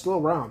 Pokemon's still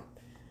around.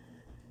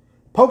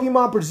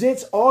 Pokemon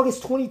presents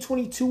August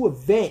 2022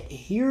 event.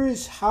 Here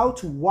is how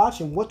to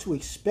watch and what to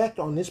expect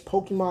on this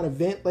Pokemon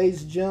event,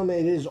 ladies and gentlemen.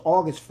 It is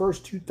August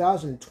 1st,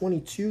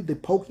 2022. The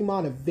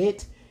Pokemon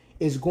event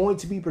is going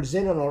to be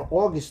presented on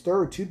August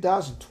 3rd,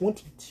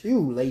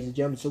 2022, ladies and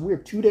gentlemen. So we're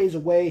 2 days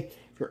away.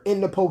 If you're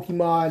into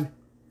Pokemon,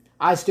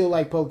 I still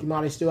like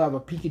Pokemon. I still have a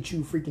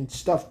Pikachu freaking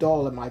stuffed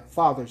doll at my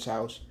father's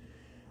house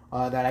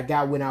that I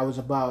got when I was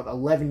about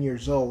 11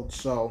 years old.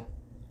 So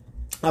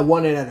I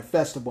won it at a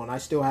festival, and I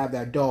still have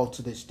that doll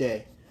to this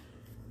day.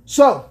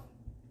 So,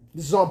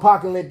 this is on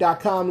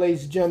PocketLint.com,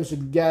 ladies and gentlemen. So,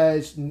 if you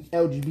guys,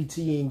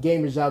 LGBT and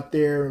gamers out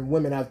there and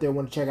women out there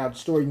want to check out the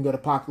store, you can go to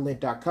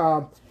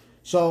PocketLint.com.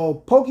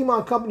 So,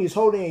 Pokemon Company is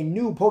holding a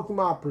new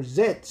Pokemon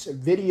Presents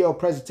video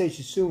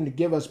presentation soon to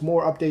give us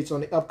more updates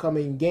on the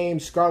upcoming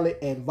games, Scarlet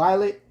and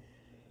Violet.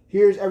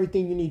 Here's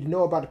everything you need to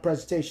know about the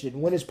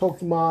presentation. When is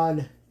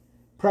Pokemon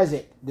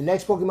present? The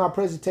next Pokemon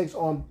present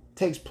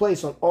takes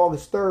place on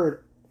August 3rd,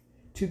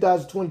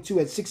 2022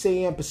 at 6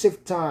 a.m.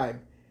 Pacific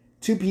Time,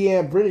 2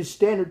 p.m. British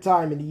Standard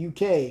Time in the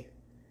UK.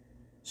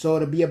 So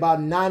it'll be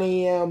about 9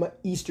 a.m.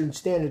 Eastern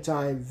Standard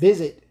Time.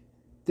 Visit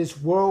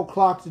this world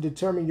clock to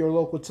determine your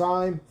local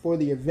time for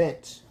the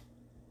event.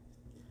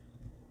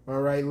 All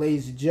right,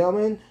 ladies and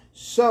gentlemen.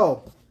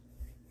 So,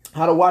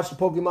 how to watch the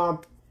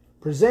Pokemon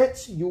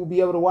Presents. You will be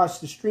able to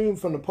watch the stream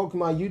from the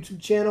Pokemon YouTube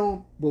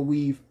channel, but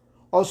we've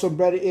also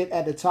embedded it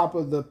at the top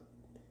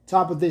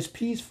of this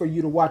piece for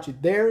you to watch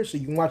it there. So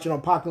you can watch it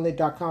on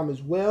PocketLint.com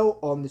as well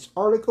on this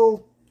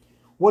article.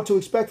 What to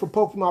expect for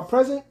Pokemon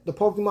Present. The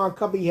Pokemon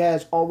Company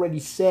has already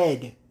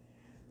said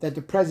that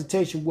the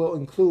presentation will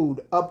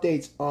include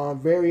updates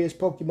on various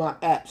Pokemon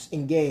apps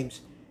and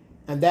games.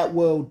 And that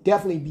will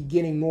definitely be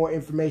getting more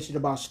information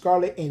about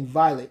Scarlet and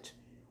Violet,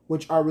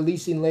 which are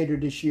releasing later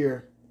this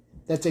year.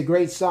 That's a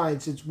great sign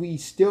since we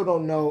still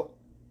don't know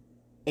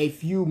a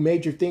few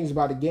major things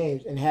about the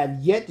games and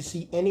have yet to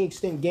see any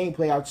extent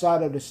gameplay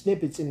outside of the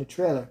snippets in the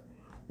trailer.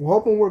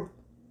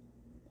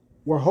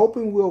 We're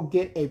hoping we'll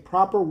get a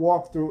proper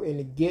walkthrough and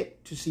to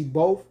get to see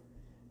both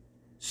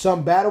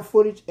some battle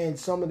footage and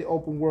some of the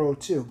open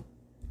world too.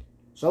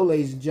 So,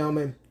 ladies and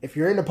gentlemen, if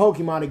you're into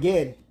Pokemon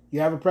again,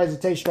 you have a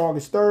presentation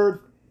August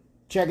 3rd.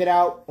 Check it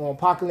out on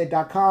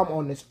PocketLint.com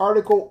on this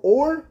article,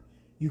 or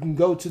you can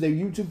go to their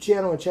YouTube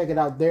channel and check it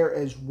out there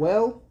as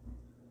well.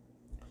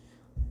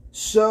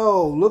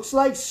 So, looks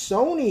like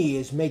Sony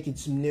is making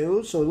some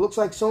news. So, it looks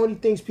like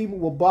Sony thinks people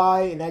will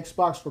buy an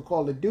Xbox for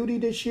Call of Duty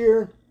this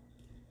year.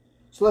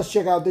 So, let's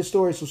check out this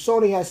story. So,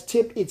 Sony has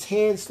tipped its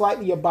hand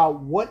slightly about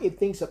what it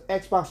thinks of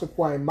Xbox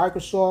acquiring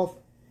Microsoft.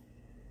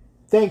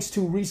 Thanks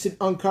to recent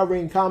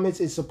uncovering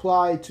comments it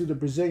supplied to the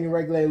Brazilian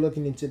regulator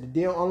looking into the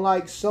deal.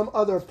 Unlike some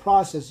other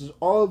processes,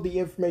 all of the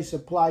information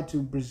supplied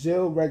to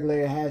Brazil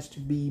regulator has to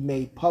be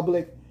made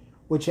public,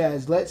 which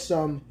has let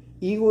some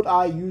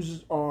eagle-eye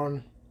users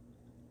on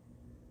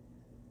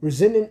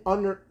resenting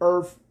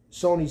unearth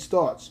Sony's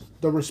thoughts.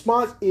 The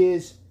response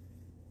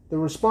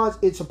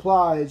it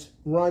supplies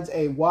runs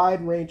a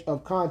wide range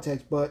of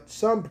context, but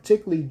some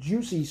particularly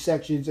juicy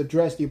sections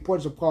address the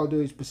importance of Call of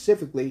Duty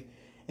specifically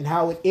and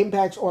how it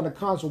impacts on the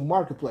console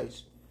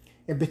marketplace.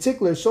 In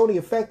particular, Sony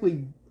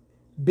effectively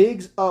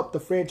bigs up the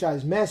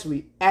franchise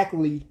massively,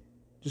 accurately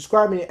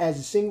describing it as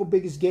the single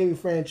biggest gaming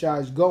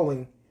franchise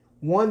going,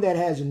 one that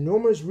has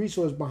enormous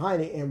resources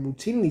behind it and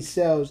routinely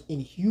sells in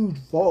huge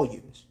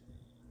volumes.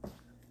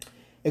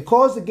 It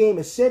calls the game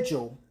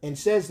essential and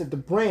says that the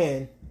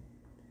brand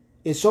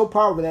is so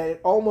powerful that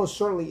it almost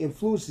certainly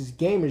influences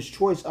gamers'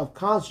 choice of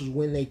consoles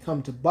when they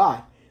come to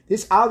buy.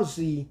 This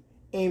obviously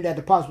aimed at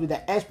the possibility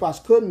that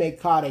Xbox could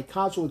make COD a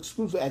console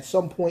exclusive at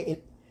some point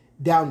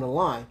down the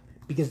line,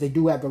 because they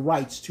do have the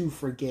rights to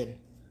freaking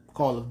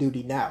Call of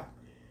Duty now.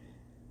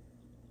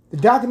 The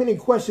document in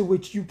question,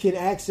 which you can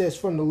access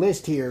from the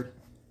list here,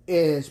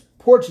 is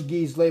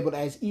Portuguese, labeled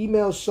as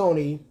Email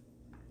Sony,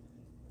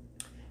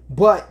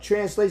 but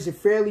translates it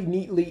fairly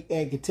neatly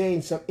and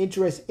contains some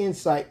interesting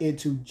insight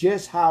into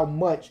just how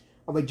much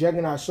of a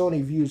juggernaut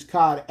Sony views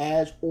COD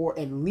as, or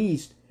at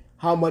least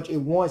how much it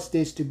wants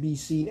this to be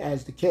seen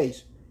as the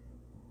case.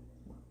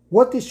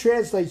 What this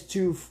translates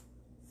to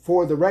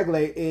for the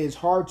regulator is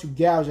hard to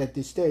gauge at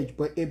this stage,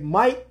 but it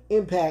might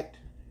impact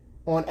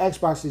on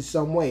Xbox in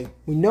some way.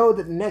 We know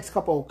that the next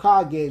couple of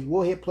COD games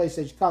will hit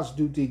PlayStation consoles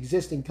due to the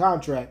existing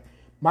contract.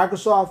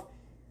 Microsoft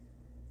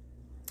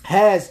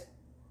has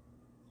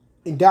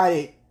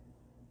indicted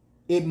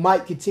it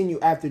might continue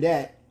after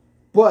that,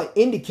 but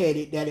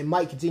indicated that it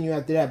might continue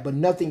after that, but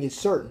nothing is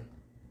certain.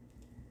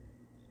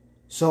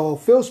 So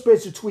Phil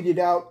Spencer tweeted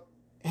out,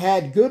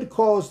 had good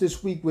calls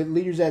this week with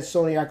leaders at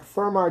Sony. I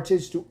confirm our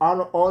intention to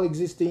honor all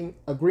existing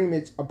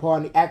agreements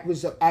upon the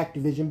acquisition of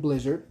Activision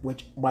Blizzard,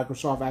 which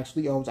Microsoft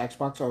actually owns,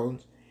 Xbox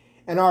owns,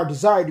 and our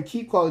desire to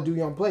keep Call of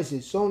Duty on PlayStation.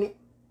 Sony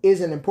is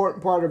an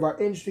important part of our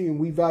industry and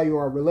we value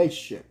our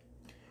relationship.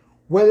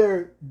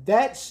 Whether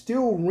that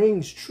still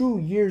rings true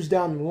years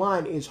down the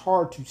line is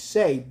hard to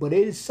say, but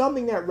it is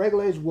something that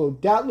regulators will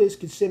doubtless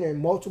consider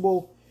in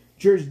multiple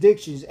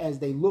jurisdictions as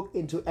they look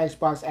into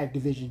Xbox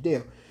Activision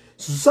deal.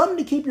 So something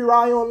to keep your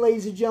eye on,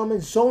 ladies and gentlemen.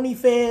 Sony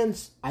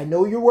fans, I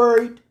know you're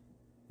worried,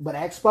 but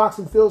Xbox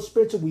and Phil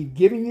Spencer, we've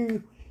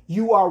given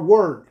you our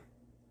word.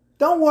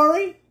 Don't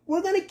worry,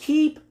 we're going to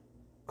keep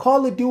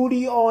Call of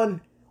Duty on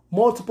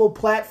multiple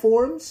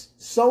platforms.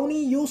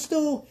 Sony,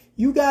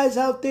 you guys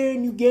out there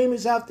and you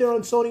gamers out there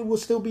on Sony will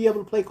still be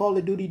able to play Call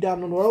of Duty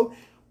down the road.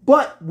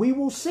 But we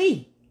will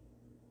see.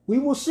 We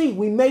will see.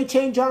 We may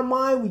change our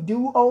mind. We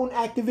do own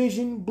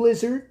Activision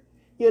Blizzard,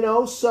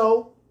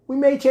 so we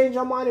may change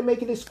our mind and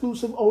make it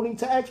exclusive owning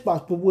to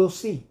Xbox, but we'll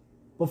see.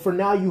 But for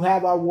now, you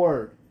have our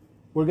word.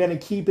 We're going to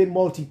keep it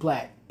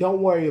multi-plat.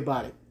 Don't worry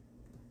about it.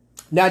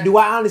 Now, do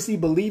I honestly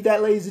believe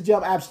that, ladies and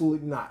gentlemen?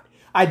 Absolutely not.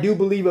 I do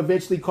believe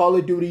eventually Call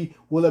of Duty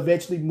will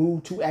eventually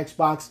move to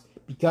Xbox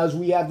because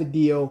we have the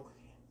deal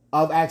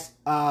of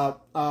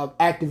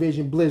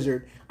Activision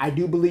Blizzard. I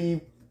do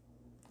believe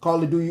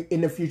Call of Duty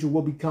in the future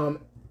will become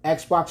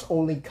Xbox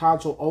only,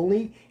 console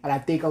only, and I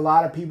think a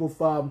lot of people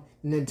from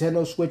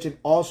Nintendo Switch and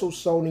also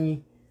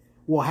Sony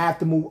will have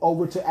to move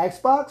over to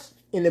Xbox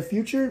in the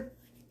future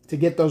to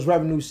get those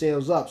revenue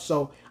sales up.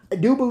 So I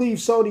do believe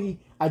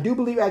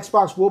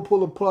Xbox will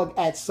pull a plug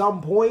at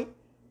some point,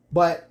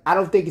 but I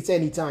don't think it's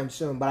anytime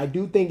soon. But I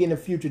do think in the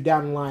future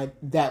down the line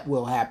that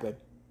will happen.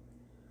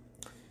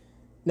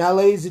 Now,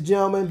 ladies and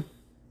gentlemen,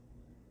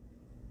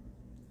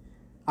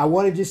 I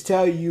want to just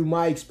tell you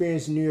my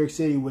experience in New York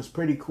City was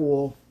pretty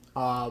cool.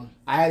 I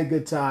had a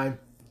good time.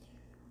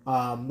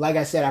 Like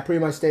I said, I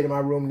pretty much stayed in my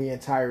room the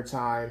entire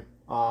time.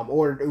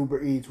 Ordered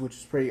Uber Eats, which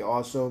was pretty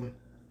awesome.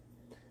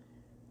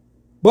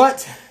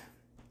 But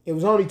it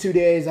was only 2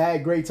 days. I had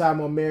a great time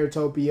on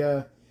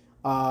Meritopia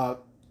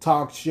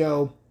talk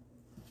show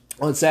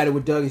on Saturday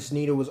with Doug and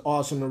Sneed. Was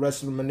awesome. The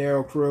rest of the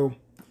Monero crew.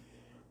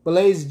 But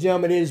ladies and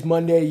gentlemen, it is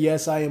Monday.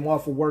 Yes, I am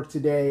off of work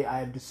today. I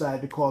have decided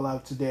to call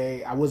out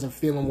today. I wasn't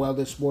feeling well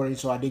this morning,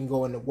 so I didn't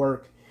go into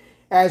work.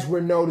 As we're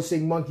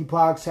noticing,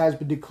 monkeypox has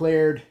been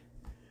declared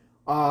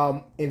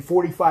in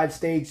 45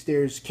 states.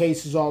 There's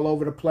cases all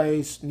over the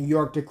place. New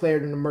York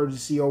declared an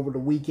emergency over the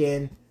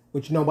weekend,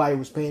 which nobody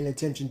was paying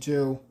attention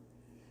to.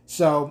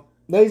 So,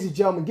 ladies and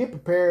gentlemen, get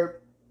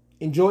prepared.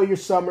 Enjoy your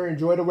summer.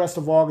 Enjoy the rest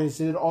of August.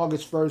 It's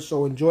August 1st,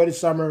 so enjoy the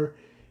summer.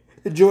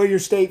 Enjoy your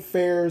state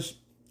fairs.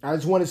 I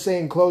just want to say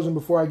in closing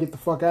before I get the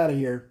fuck out of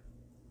here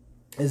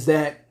is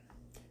that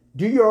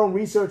do your own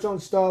research on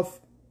stuff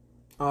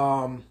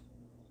and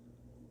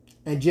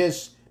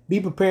just be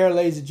prepared,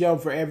 ladies and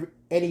gentlemen, for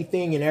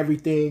anything and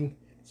everything.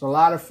 There's a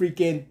lot of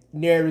freaking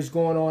narratives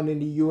going on in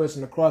the U.S.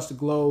 and across the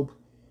globe.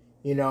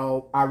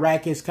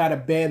 Iraq has kind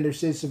of banned their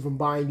citizens from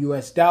buying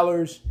U.S.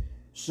 dollars.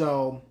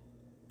 So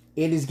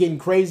it is getting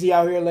crazy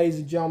out here, ladies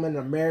and gentlemen.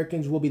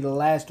 Americans will be the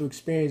last to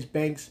experience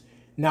banks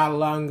not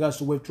allowing us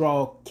to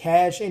withdraw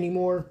cash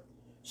anymore.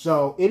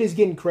 So it is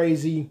getting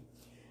crazy.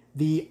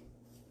 The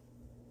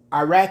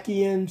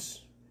Iraqians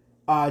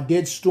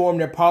did storm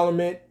their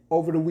parliament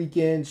over the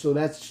weekend. So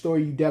that's a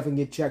story you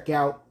definitely get check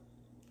out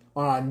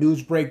on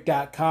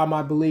newsbreak.com,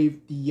 I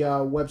believe the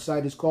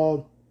website is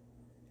called.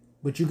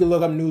 But you can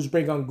look up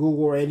Newsbreak on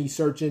Google or any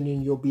search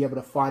engine. You'll be able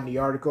to find the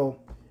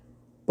article.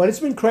 But it's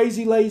been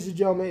crazy, ladies and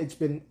gentlemen. It's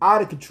been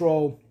out of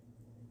control.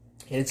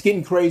 And it's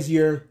getting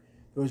crazier.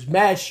 There was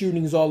mass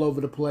shootings all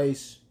over the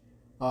place.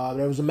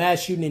 There was a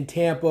mass shooting in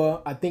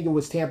Tampa. I think it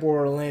was Tampa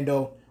or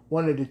Orlando.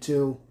 One of the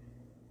two.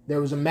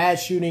 There was a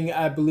mass shooting,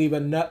 I believe,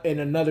 in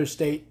another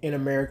state in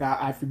America.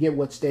 I forget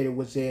what state it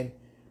was in.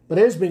 But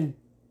there's been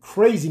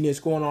craziness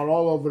going on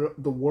all over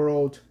the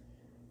world.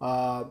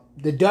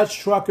 The Dutch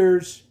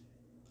truckers,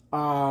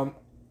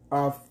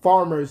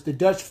 farmers, the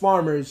Dutch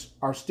farmers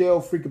are still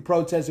freaking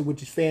protesting,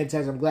 which is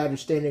fantastic. I'm glad they're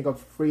standing up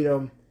for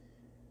freedom.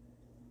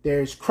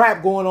 There's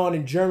crap going on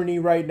in Germany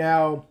right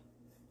now.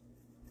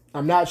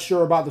 I'm not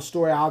sure about the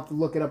story. I'll have to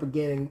look it up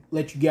again and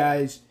let you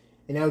guys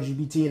and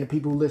LGBT and the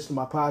people who listen to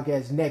my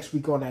podcast next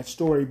week on that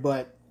story.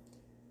 But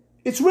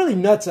it's really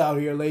nuts out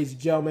here, ladies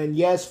and gentlemen.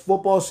 Yes,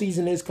 football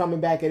season is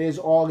coming back. It is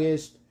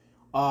August.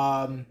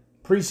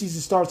 Preseason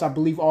starts, I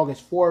believe,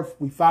 August 4th.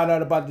 We found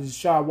out about the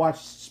Deshaun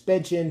Watson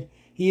suspension.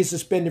 He is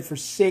suspended for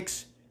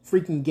 6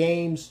 freaking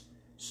games.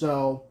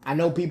 So I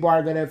know people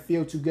aren't going to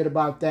feel too good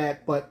about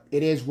that, but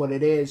it is what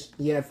it is.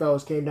 The NFL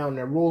has came down in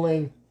their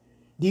ruling.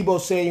 Deebo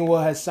Samuel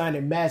has signed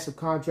a massive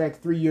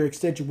contract, 3-year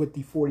extension with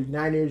the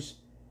 49ers.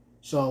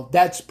 So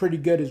that's pretty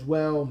good as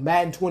well.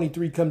 Madden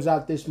 23 comes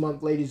out this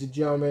month, ladies and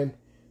gentlemen.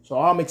 So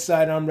I'm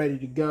excited. I'm ready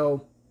to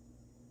go.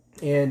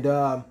 And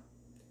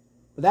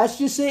but that's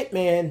just it,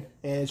 man.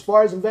 And as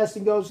far as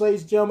investing goes,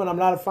 ladies and gentlemen, I'm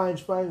not a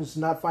financial advisor. It's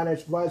not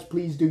financial advice.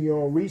 Please do your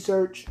own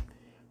research.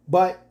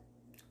 But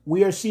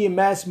we are seeing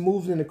massive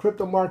moves in the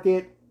crypto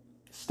market,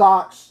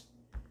 stocks,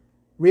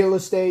 real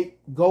estate,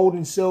 gold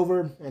and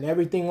silver, and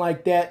everything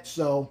like that.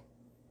 So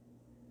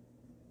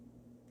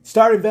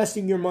start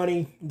investing your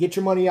money. Get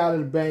your money out of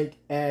the bank,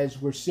 as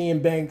we're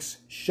seeing banks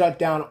shut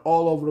down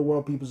all over the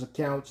world, people's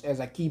accounts, as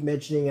I keep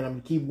mentioning, and I'm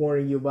going to keep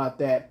warning you about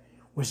that.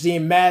 We're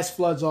seeing mass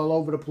floods all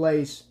over the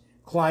place.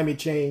 Climate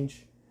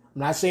change.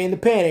 I'm not saying to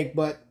panic,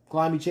 but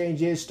climate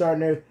change is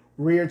starting to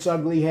rear its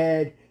ugly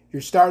head.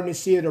 You're starting to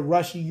see the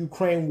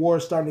Russia-Ukraine war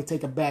starting to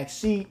take a back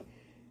seat.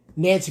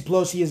 Nancy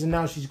Pelosi has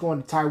announced she's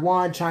going to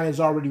Taiwan. China has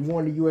already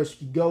warned the U.S. if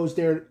she goes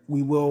there,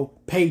 we will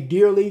pay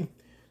dearly.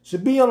 So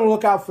be on the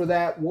lookout for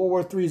that. World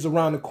War III is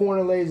around the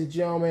corner, ladies and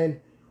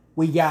gentlemen.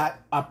 We got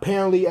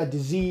apparently a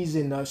disease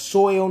in the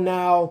soil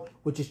now,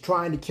 which is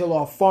trying to kill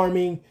off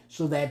farming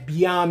so that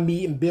Beyond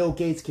Meat and Bill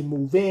Gates can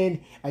move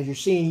in. As you're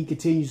seeing, he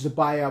continues to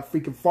buy up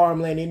freaking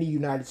farmland in the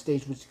United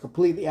States, which is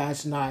completely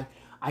asinine.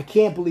 I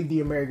can't believe the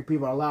American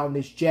people are allowing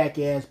this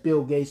jackass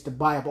Bill Gates to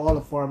buy up all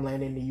the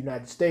farmland in the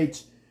United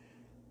States.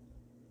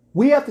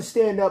 We have to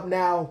stand up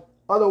now.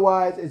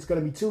 Otherwise, it's going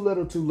to be too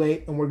little too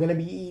late. And we're going to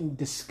be eating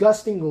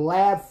disgusting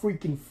lab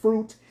freaking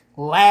fruit,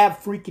 lab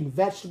freaking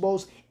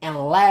vegetables, and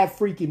lab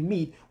freaking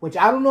meat. Which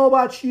I don't know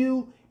about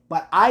you,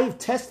 but I've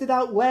tested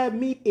out lab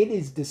meat. It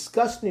is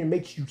disgusting. It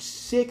makes you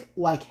sick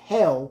like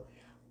hell.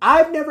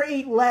 I've never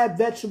eaten lab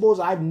vegetables.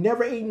 I've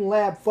never eaten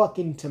lab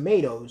fucking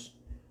tomatoes.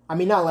 I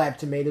mean, not lab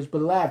tomatoes,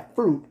 but lab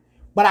fruit.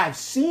 But I've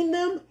seen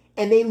them,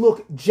 and they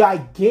look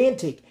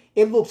gigantic.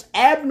 It looks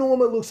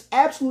abnormal. It looks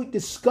absolutely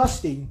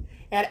disgusting.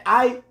 And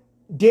I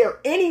dare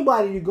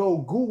anybody to go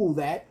Google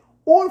that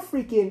or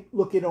freaking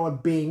look it on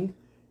Bing.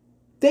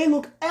 They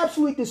look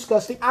absolutely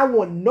disgusting. I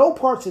want no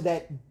parts of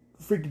that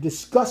freaking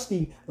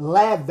disgusting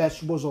lab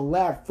vegetables or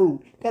lab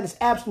fruit. That is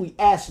absolutely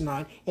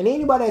asinine. And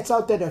anybody that's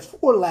out there that's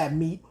for lab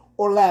meat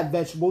or lab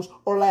vegetables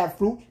or lab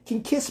fruit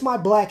can kiss my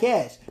black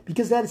ass,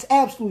 because that is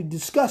absolutely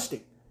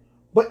disgusting.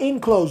 But in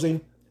closing,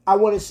 I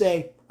want to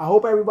say I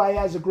hope everybody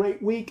has a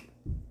great week.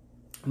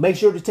 Make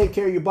sure to take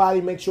care of your body.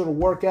 Make sure to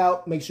work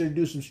out. Make sure to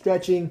do some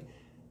stretching.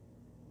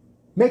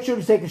 Make sure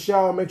to take a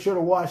shower. Make sure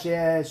to wash your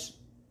ass.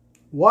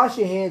 Wash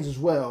your hands as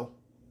well.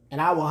 And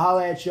I will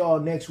holler at y'all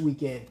next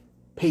weekend.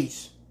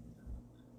 Peace.